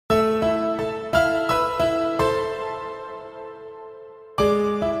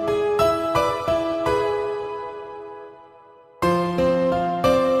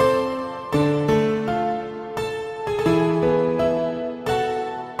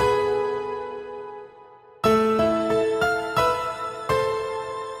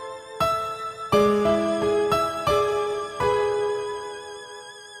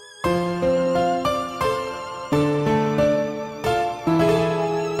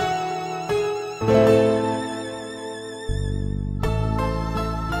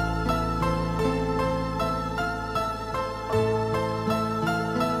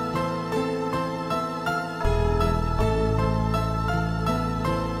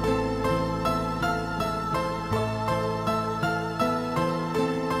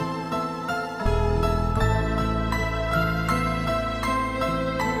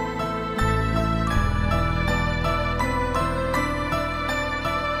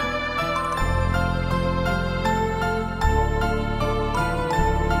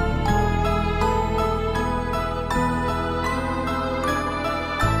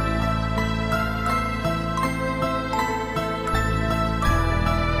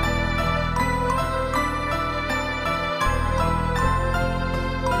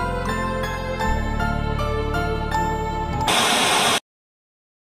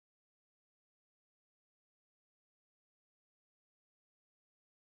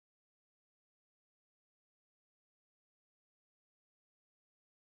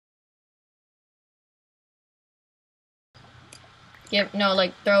No,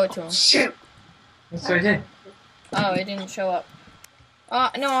 like, throw it to him. Shoot! That's what I did. Oh, it didn't show up.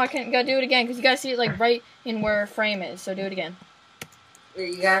 No, I can't. Gotta do it again, because you gotta see it, like, right in where frame is, so do it again.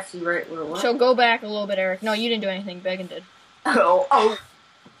 You gotta see right where what? So go back a little bit, Eric. No, you didn't do anything. Began did. Oh.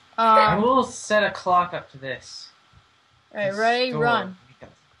 I will set a clock up to this. Alright, ready? Store. Run.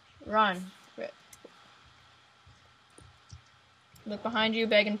 Run. Look behind you,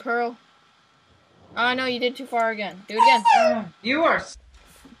 Began Pearl. Oh, no, you did too far again. Do it again. You are...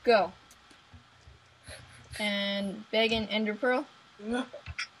 Go. And Began Ender Pearl.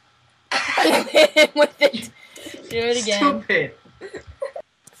 Hit him with it. Do it again. Stupid.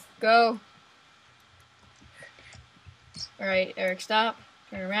 Go. Alright, Eric, stop.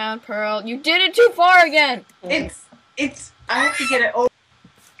 Turn around, Pearl. You did it too far again! It's... I have to get it over.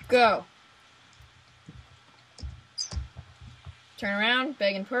 Go. Turn around,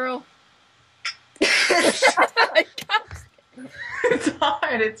 Began Pearl. It's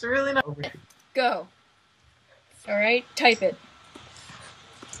hard. It's really not... Go. Alright, type it.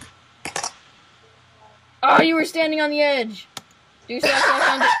 Oh, you were standing on the edge. Do stuff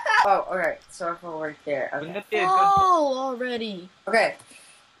on the... Oh, alright. Circle right there. Okay. Wouldn't it be a good... Oh, already. Okay.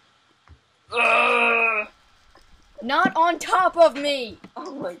 Not on top of me.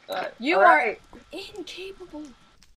 Oh my god. You All are right. incapable.